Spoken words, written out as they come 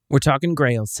We're talking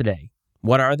Grails today.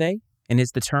 What are they? And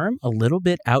is the term a little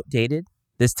bit outdated?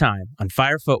 This time on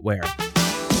Fire Footwear.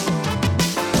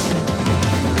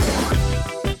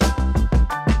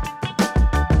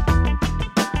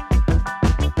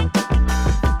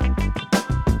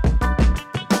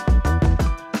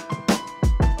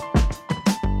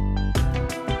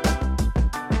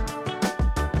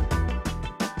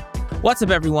 What's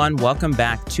up, everyone? Welcome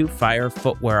back to Fire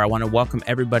Footwear. I want to welcome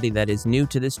everybody that is new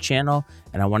to this channel,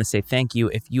 and I want to say thank you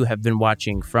if you have been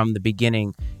watching from the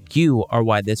beginning. You are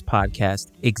why this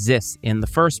podcast exists in the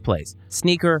first place.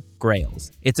 Sneaker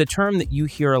Grails. It's a term that you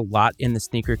hear a lot in the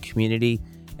sneaker community,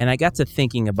 and I got to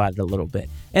thinking about it a little bit.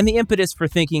 And the impetus for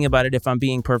thinking about it, if I'm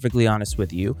being perfectly honest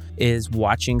with you, is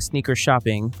watching sneaker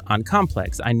shopping on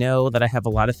Complex. I know that I have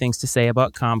a lot of things to say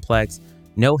about Complex.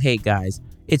 No hate, guys.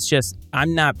 It's just,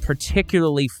 I'm not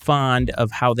particularly fond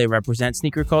of how they represent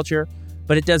sneaker culture,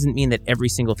 but it doesn't mean that every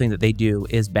single thing that they do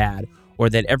is bad or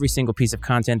that every single piece of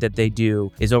content that they do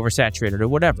is oversaturated or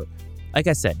whatever. Like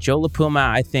I said, Joe LaPuma,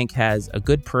 I think, has a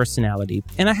good personality,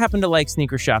 and I happen to like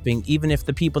sneaker shopping, even if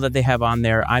the people that they have on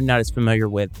there I'm not as familiar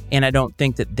with, and I don't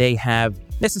think that they have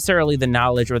necessarily the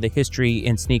knowledge or the history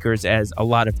in sneakers as a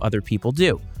lot of other people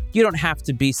do. You don't have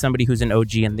to be somebody who's an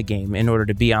OG in the game in order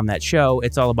to be on that show.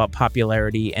 It's all about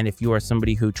popularity, and if you are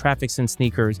somebody who traffics in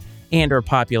sneakers and are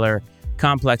popular,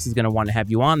 Complex is going to want to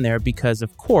have you on there because,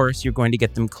 of course, you're going to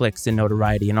get them clicks and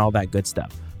notoriety and all that good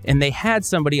stuff. And they had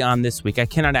somebody on this week. I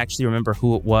cannot actually remember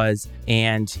who it was,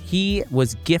 and he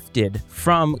was gifted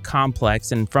from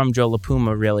Complex and from Joe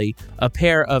LaPuma, really, a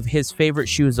pair of his favorite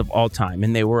shoes of all time,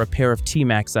 and they were a pair of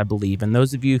T-Max, I believe. And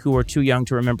those of you who are too young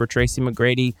to remember Tracy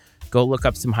McGrady, go look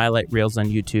up some highlight reels on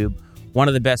YouTube. One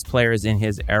of the best players in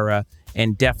his era,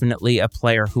 and definitely a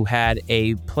player who had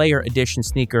a player edition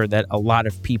sneaker that a lot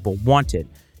of people wanted.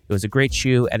 It was a great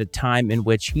shoe at a time in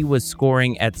which he was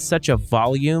scoring at such a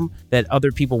volume that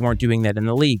other people weren't doing that in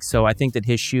the league. So I think that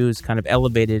his shoes kind of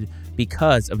elevated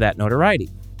because of that notoriety.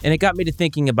 And it got me to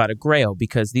thinking about a Grail,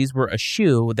 because these were a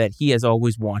shoe that he has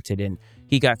always wanted. And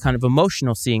he got kind of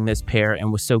emotional seeing this pair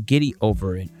and was so giddy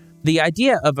over it. The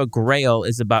idea of a Grail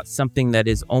is about something that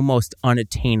is almost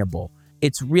unattainable.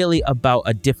 It's really about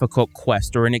a difficult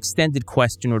quest or an extended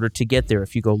quest in order to get there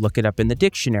if you go look it up in the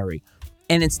dictionary.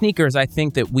 And in sneakers, I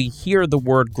think that we hear the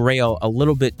word Grail a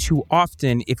little bit too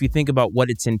often if you think about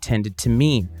what it's intended to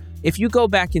mean. If you go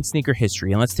back in sneaker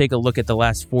history, and let's take a look at the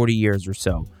last 40 years or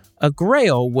so, a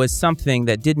Grail was something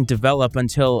that didn't develop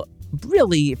until,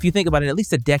 really, if you think about it, at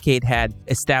least a decade had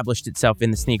established itself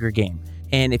in the sneaker game.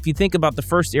 And if you think about the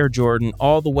first Air Jordan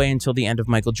all the way until the end of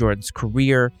Michael Jordan's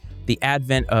career, the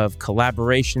advent of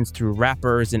collaborations through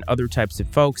rappers and other types of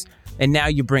folks, and now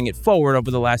you bring it forward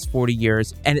over the last 40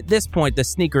 years, and at this point, the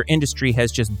sneaker industry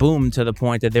has just boomed to the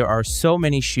point that there are so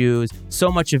many shoes,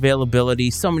 so much availability,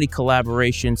 so many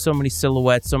collaborations, so many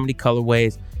silhouettes, so many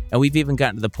colorways, and we've even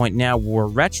gotten to the point now where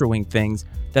we're retroing things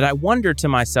that I wonder to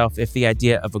myself if the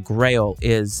idea of a Grail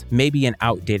is maybe an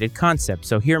outdated concept.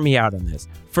 So hear me out on this.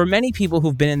 For many people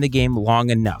who've been in the game long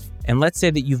enough, and let's say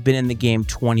that you've been in the game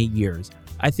 20 years,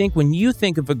 I think when you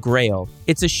think of a Grail,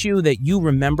 it's a shoe that you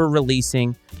remember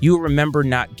releasing, you remember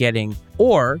not getting,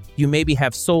 or you maybe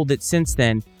have sold it since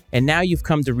then, and now you've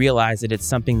come to realize that it's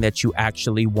something that you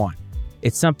actually want.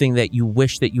 It's something that you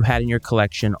wish that you had in your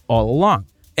collection all along.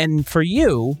 And for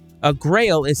you, a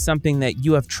Grail is something that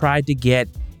you have tried to get.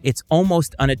 It's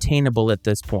almost unattainable at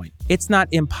this point. It's not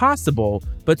impossible,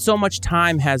 but so much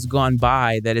time has gone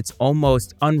by that it's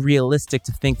almost unrealistic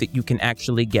to think that you can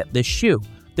actually get this shoe.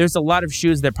 There's a lot of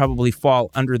shoes that probably fall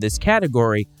under this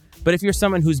category, but if you're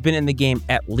someone who's been in the game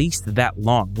at least that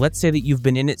long, let's say that you've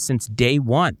been in it since day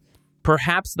one,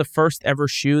 perhaps the first ever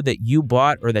shoe that you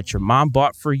bought or that your mom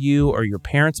bought for you or your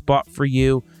parents bought for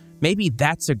you, maybe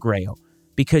that's a Grail,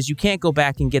 because you can't go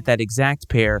back and get that exact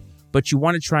pair, but you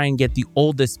want to try and get the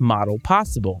oldest model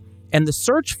possible. And the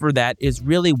search for that is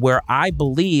really where I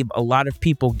believe a lot of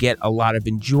people get a lot of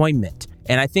enjoyment.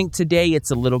 And I think today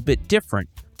it's a little bit different.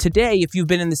 Today, if you've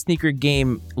been in the sneaker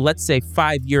game, let's say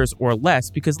 5 years or less,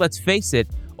 because let's face it,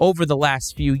 over the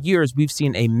last few years, we've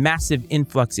seen a massive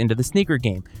influx into the sneaker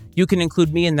game. You can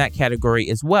include me in that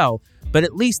category as well, but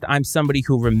at least I'm somebody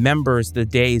who remembers the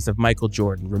days of Michael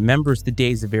Jordan, remembers the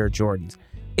days of Air Jordans.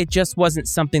 It just wasn't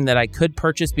something that I could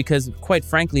purchase because, quite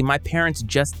frankly, my parents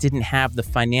just didn't have the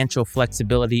financial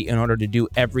flexibility in order to do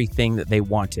everything that they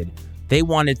wanted. They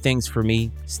wanted things for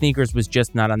me. Sneakers was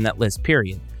just not on that list,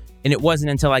 period. And it wasn't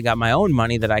until I got my own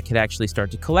money that I could actually start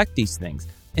to collect these things.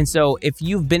 And so if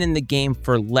you've been in the game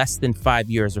for less than 5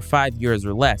 years or 5 years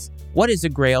or less, what is a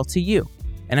Grail to you?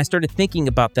 And I started thinking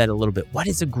about that a little bit. What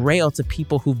is a Grail to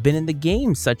people who've been in the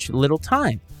game such little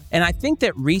time? And I think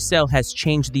that resale has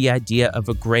changed the idea of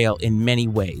a grail in many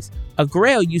ways. A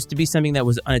grail used to be something that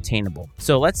was unattainable.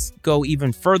 So let's go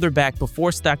even further back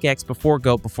before StockX, before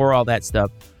GOAT, before all that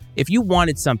stuff. If you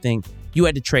wanted something, you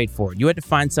had to trade for it. You had to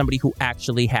find somebody who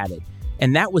actually had it.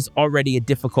 And that was already a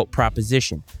difficult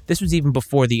proposition. This was even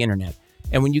before the internet.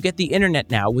 And when you get the internet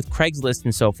now with Craigslist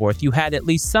and so forth, you had at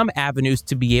least some avenues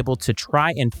to be able to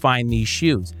try and find these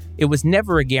shoes. It was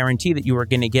never a guarantee that you were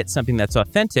going to get something that's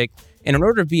authentic. And in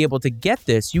order to be able to get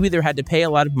this, you either had to pay a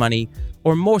lot of money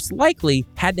or most likely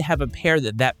had to have a pair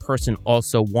that that person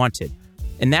also wanted.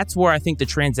 And that's where I think the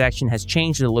transaction has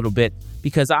changed a little bit,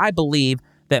 because I believe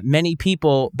that many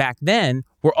people back then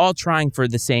were all trying for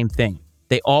the same thing.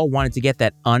 They all wanted to get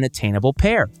that unattainable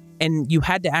pair. And you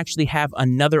had to actually have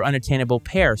another unattainable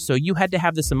pair. So you had to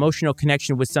have this emotional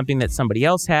connection with something that somebody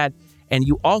else had, and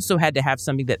you also had to have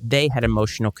something that they had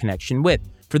emotional connection with.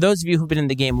 For those of you who've been in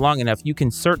the game long enough, you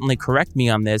can certainly correct me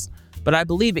on this, but I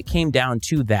believe it came down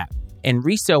to that. And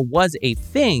resale was a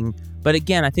thing, but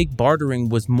again, I think bartering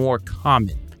was more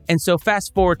common. And so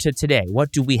fast forward to today,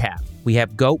 what do we have? We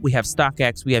have GOAT, we have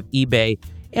StockX, we have eBay,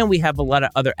 and we have a lot of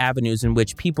other avenues in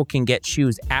which people can get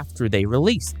shoes after they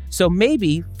release. So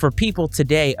maybe for people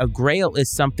today, a grail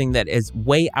is something that is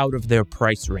way out of their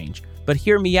price range. But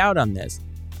hear me out on this.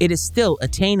 It is still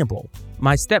attainable.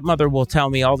 My stepmother will tell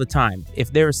me all the time,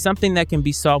 if there is something that can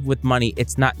be solved with money,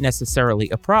 it's not necessarily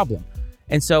a problem.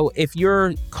 And so if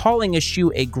you're calling a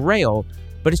shoe a grail,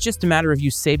 but it's just a matter of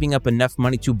you saving up enough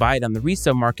money to buy it on the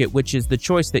resale market, which is the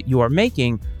choice that you are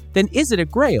making, then is it a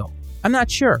grail? I'm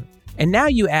not sure. And now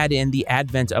you add in the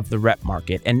advent of the rep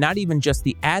market, and not even just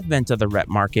the advent of the rep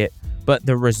market, but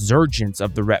the resurgence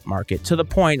of the rep market, to the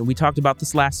point, and we talked about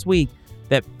this last week,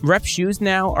 that rep shoes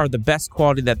now are the best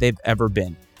quality that they've ever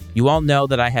been. You all know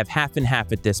that I have half and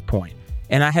half at this point,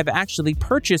 and I have actually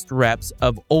purchased reps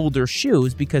of older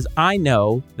shoes because I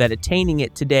know that attaining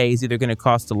it today is either going to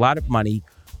cost a lot of money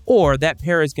or that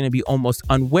pair is going to be almost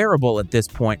unwearable at this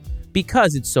point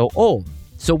because it's so old.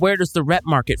 So where does the rep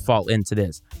market fall into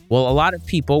this? Well, a lot of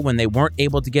people, when they weren't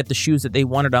able to get the shoes that they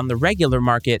wanted on the regular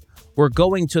market, were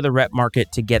going to the rep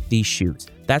market to get these shoes.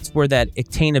 That's where that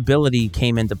attainability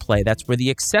came into play. That's where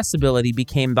the accessibility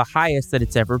became the highest that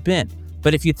it's ever been.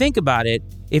 But if you think about it,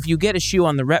 if you get a shoe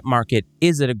on the rep market,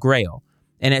 is it a grail?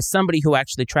 And as somebody who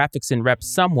actually traffics in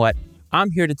reps somewhat,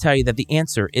 I'm here to tell you that the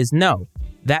answer is no.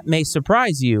 That may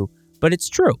surprise you, but it's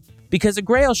true, because a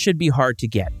grail should be hard to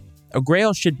get. A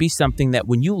grail should be something that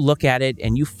when you look at it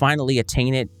and you finally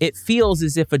attain it, it feels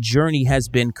as if a journey has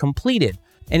been completed.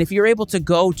 And if you're able to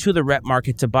go to the rep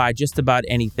market to buy just about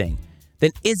anything,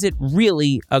 then is it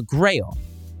really a grail?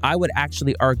 I would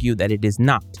actually argue that it is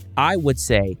not. I would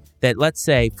say that, let's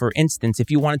say, for instance, if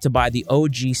you wanted to buy the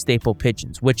OG staple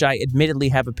pigeons, which I admittedly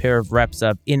have a pair of reps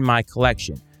of in my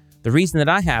collection, the reason that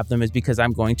I have them is because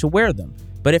I'm going to wear them.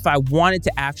 But if I wanted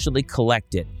to actually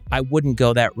collect it, I wouldn't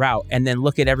go that route and then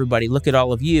look at everybody, look at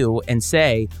all of you and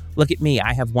say, look at me,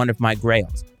 I have one of my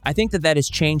grails. I think that has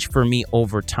changed for me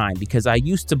over time because I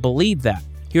used to believe that.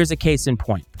 Here's a case in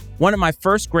point. One of my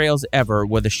first grails ever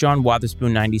were the Sean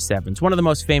Wotherspoon 97s, one of the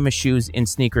most famous shoes in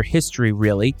sneaker history,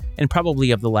 really, and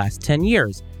probably of the last 10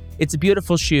 years. It's a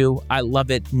beautiful shoe. I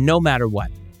love it no matter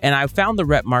what. And I found the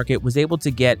rep market, was able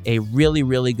to get a really,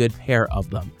 really good pair of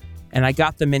them. And I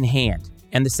got them in hand.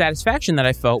 And the satisfaction that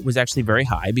I felt was actually very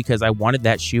high because I wanted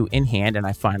that shoe in hand and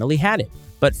I finally had it.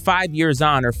 But 5 years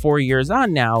on or 4 years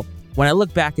on now, when I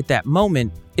look back at that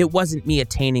moment, it wasn't me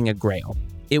attaining a grail.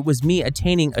 It was me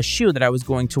attaining a shoe that I was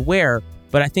going to wear,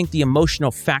 but I think the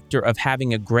emotional factor of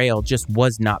having a grail just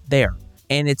was not there.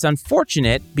 And it's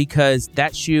unfortunate because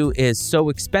that shoe is so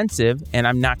expensive and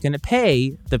I'm not going to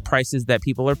pay the prices that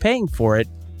people are paying for it,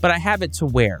 but I have it to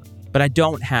wear, but I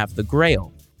don't have the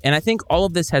grail. And I think all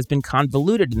of this has been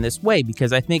convoluted in this way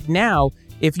because I think now,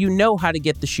 if you know how to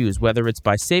get the shoes, whether it's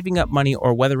by saving up money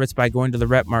or whether it's by going to the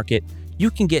rep market,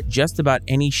 you can get just about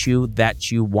any shoe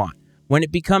that you want. When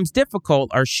it becomes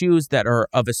difficult are shoes that are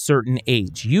of a certain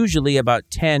age, usually about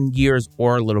 10 years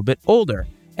or a little bit older.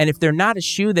 And if they're not a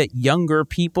shoe that younger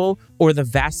people or the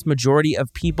vast majority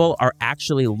of people are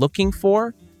actually looking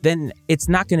for, then it's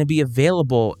not going to be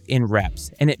available in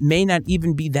reps. And it may not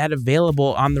even be that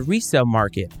available on the resale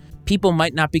market. People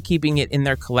might not be keeping it in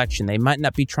their collection. They might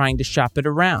not be trying to shop it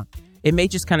around. It may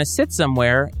just kind of sit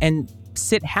somewhere and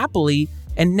sit happily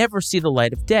and never see the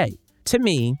light of day. To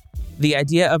me, the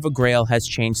idea of a grail has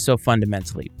changed so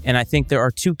fundamentally. And I think there are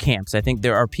two camps. I think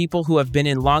there are people who have been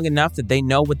in long enough that they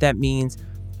know what that means.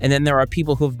 And then there are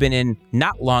people who have been in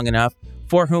not long enough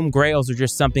for whom grails are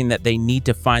just something that they need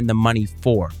to find the money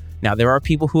for. Now, there are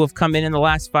people who have come in the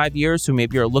last 5 years who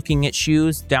maybe are looking at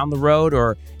shoes down the road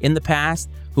or in the past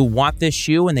who want this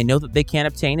shoe and they know that they can't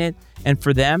obtain it. And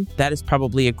for them, that is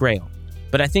probably a Grail.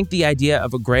 But I think the idea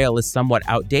of a Grail is somewhat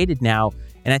outdated now.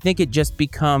 And I think it just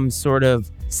becomes sort of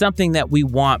something that we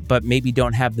want, but maybe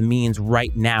don't have the means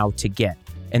right now to get.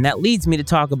 And that leads me to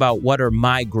talk about what are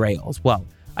my Grails. Well,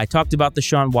 I talked about the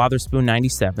Sean Wotherspoon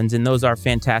 97s, and those are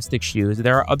fantastic shoes.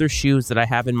 There are other shoes that I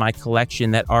have in my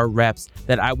collection that are reps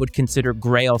that I would consider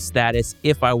Grail status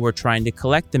if I were trying to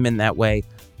collect them in that way.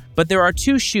 But there are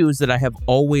two shoes that I have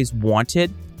always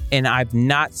wanted, and I've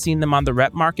not seen them on the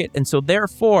rep market, and so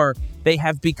therefore they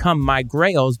have become my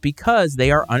Grails because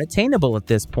they are unattainable at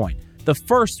this point. The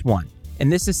first one,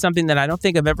 and this is something that I don't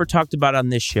think I've ever talked about on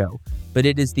this show, but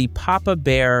it is the Papa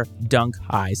Bear Dunk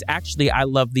Highs. Actually, I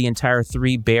love the entire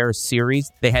 3 Bears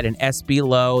series. They had an SB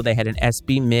low, they had an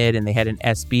SB mid, and they had an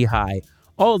SB high.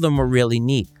 All of them were really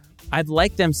neat. I've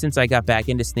liked them since I got back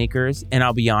into sneakers, and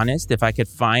I'll be honest, if I could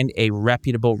find a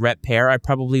reputable rep pair, I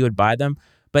probably would buy them.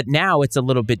 But now it's a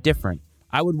little bit different.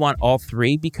 I would want all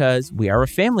 3 because we are a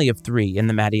family of 3 in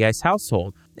the Matty Ice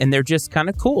household, and they're just kind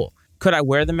of cool. Could I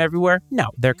wear them everywhere? No,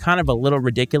 they're kind of a little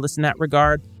ridiculous in that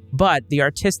regard, but the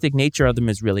artistic nature of them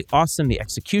is really awesome. The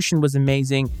execution was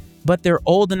amazing, but they're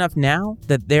old enough now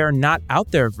that they're not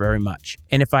out there very much.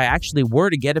 And if I actually were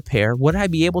to get a pair, would I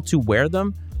be able to wear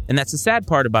them? And that's the sad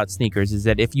part about sneakers is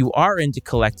that if you are into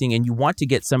collecting and you want to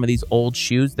get some of these old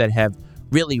shoes that have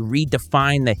really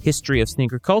redefined the history of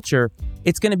sneaker culture,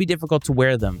 it's going to be difficult to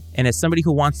wear them. And as somebody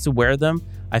who wants to wear them,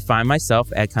 I find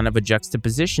myself at kind of a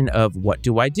juxtaposition of what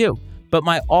do I do? But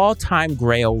my all-time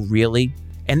Grail really,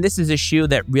 and this is a shoe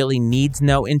that really needs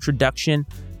no introduction,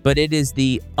 but it is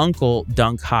the Uncle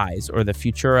Dunk Highs or the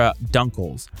Futura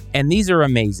Dunkles. And these are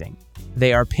amazing.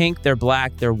 They are pink, they're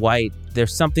black, they're white.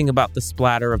 There's something about the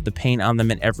splatter of the paint on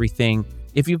them and everything.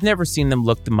 If you've never seen them,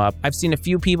 look them up. I've seen a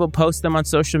few people post them on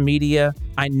social media.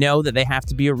 I know that they have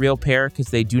to be a real pair because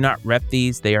they do not rep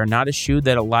these. They are not a shoe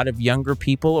that a lot of younger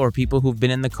people or people who've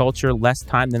been in the culture less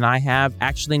time than I have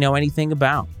actually know anything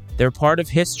about. They're part of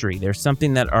history. They're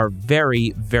something that are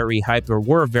very, very hyped or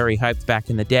were very hyped back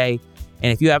in the day.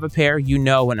 And if you have a pair, you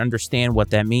know and understand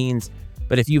what that means.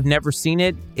 But if you've never seen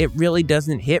it, it really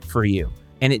doesn't hit for you.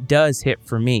 And it does hit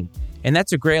for me. And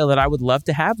that's a Grail that I would love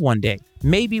to have one day.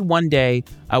 Maybe one day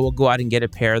I will go out and get a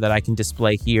pair that I can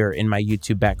display here in my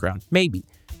YouTube background. Maybe.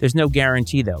 There's no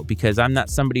guarantee though, because I'm not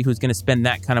somebody who's going to spend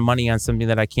that kind of money on something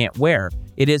that I can't wear.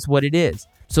 It is what it is.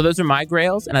 So those are my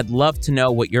Grails, and I'd love to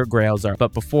know what your Grails are.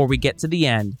 But before we get to the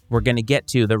end, we're going to get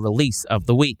to the release of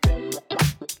the week.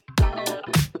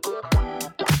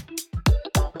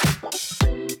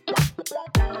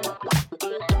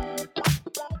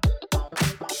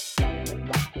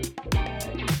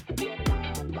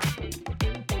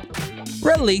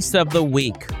 Release of the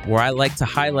week, where I like to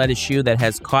highlight a shoe that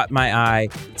has caught my eye.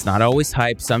 It's not always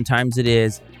hype, sometimes it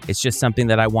is. It's just something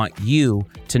that I want you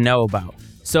to know about.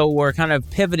 So we're kind of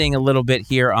pivoting a little bit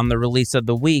here on the release of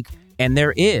the week, and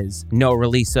there is no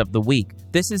release of the week.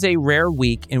 This is a rare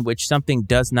week in which something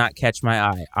does not catch my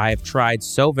eye. I have tried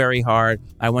so very hard.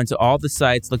 I went to all the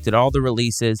sites, looked at all the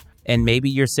releases, and maybe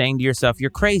you're saying to yourself, you're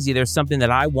crazy. There's something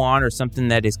that I want or something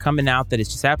that is coming out that is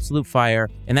just absolute fire.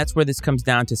 And that's where this comes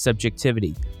down to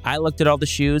subjectivity. I looked at all the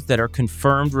shoes that are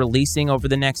confirmed releasing over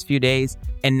the next few days,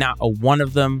 and not a one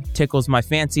of them tickles my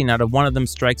fancy. Not a one of them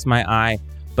strikes my eye.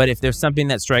 But if there's something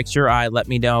that strikes your eye, let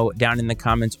me know down in the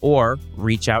comments or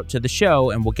reach out to the show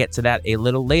and we'll get to that a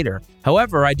little later.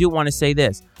 However, I do want to say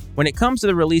this. When it comes to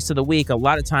the release of the week, a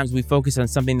lot of times we focus on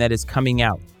something that is coming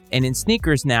out. And in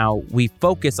sneakers now, we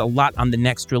focus a lot on the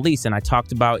next release. And I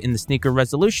talked about in the sneaker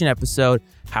resolution episode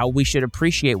how we should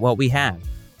appreciate what we have.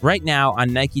 Right now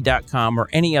on Nike.com or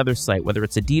any other site, whether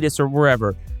it's Adidas or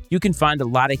wherever, you can find a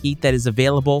lot of heat that is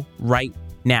available right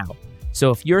now. So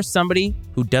if you're somebody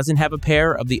who doesn't have a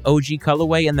pair of the OG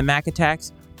colorway and the Mac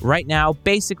Attacks, right now,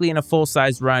 basically in a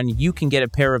full-size run, you can get a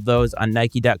pair of those on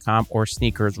Nike.com or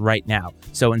sneakers right now.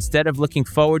 So instead of looking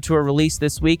forward to a release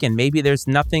this week and maybe there's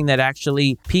nothing that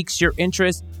actually piques your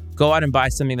interest, go out and buy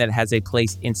something that has a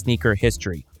place in sneaker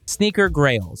history. Sneaker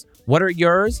Grails. What are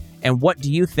yours, and what do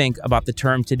you think about the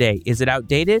term today? Is it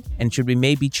outdated, and should we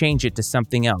maybe change it to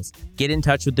something else? Get in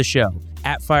touch with the show.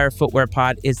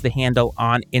 @FireFootwearPod is the handle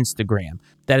on Instagram.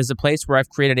 That is a place where I've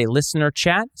created a listener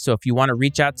chat, so if you want to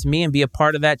reach out to me and be a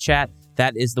part of that chat,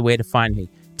 that is the way to find me.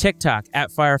 TikTok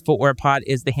 @FireFootwearPod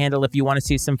is the handle if you want to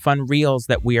see some fun reels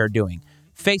that we are doing.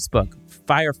 Facebook,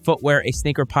 Fire Footwear, a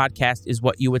sneaker podcast is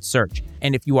what you would search.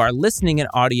 And if you are listening in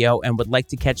audio and would like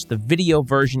to catch the video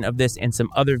version of this and some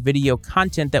other video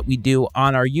content that we do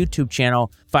on our YouTube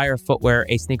channel, Fire Footwear,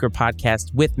 a sneaker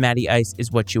podcast with Matty Ice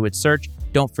is what you would search.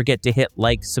 Don't forget to hit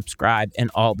like, subscribe, and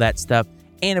all that stuff.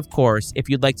 And of course, if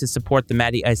you'd like to support the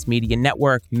Matty Ice Media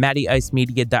Network,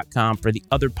 MattyIceMedia.com for the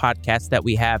other podcasts that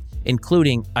we have,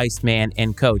 including Iceman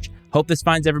and Coach. Hope this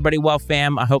finds everybody well,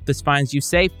 fam. I hope this finds you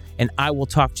safe, and I will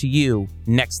talk to you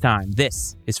next time.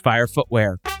 This is Fire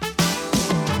Footwear.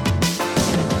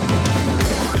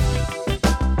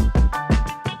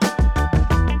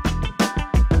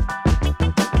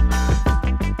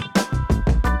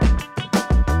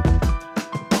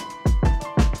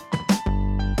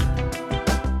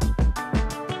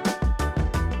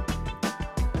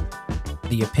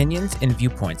 The opinions and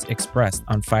viewpoints expressed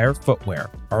on Fire Footwear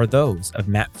are those of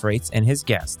Matt Freites and his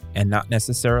guests, and not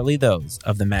necessarily those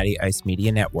of the Matty Ice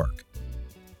Media Network.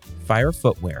 Fire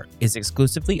Footwear is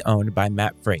exclusively owned by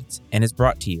Matt Freites and is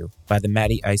brought to you by the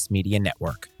Matty Ice Media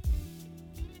Network.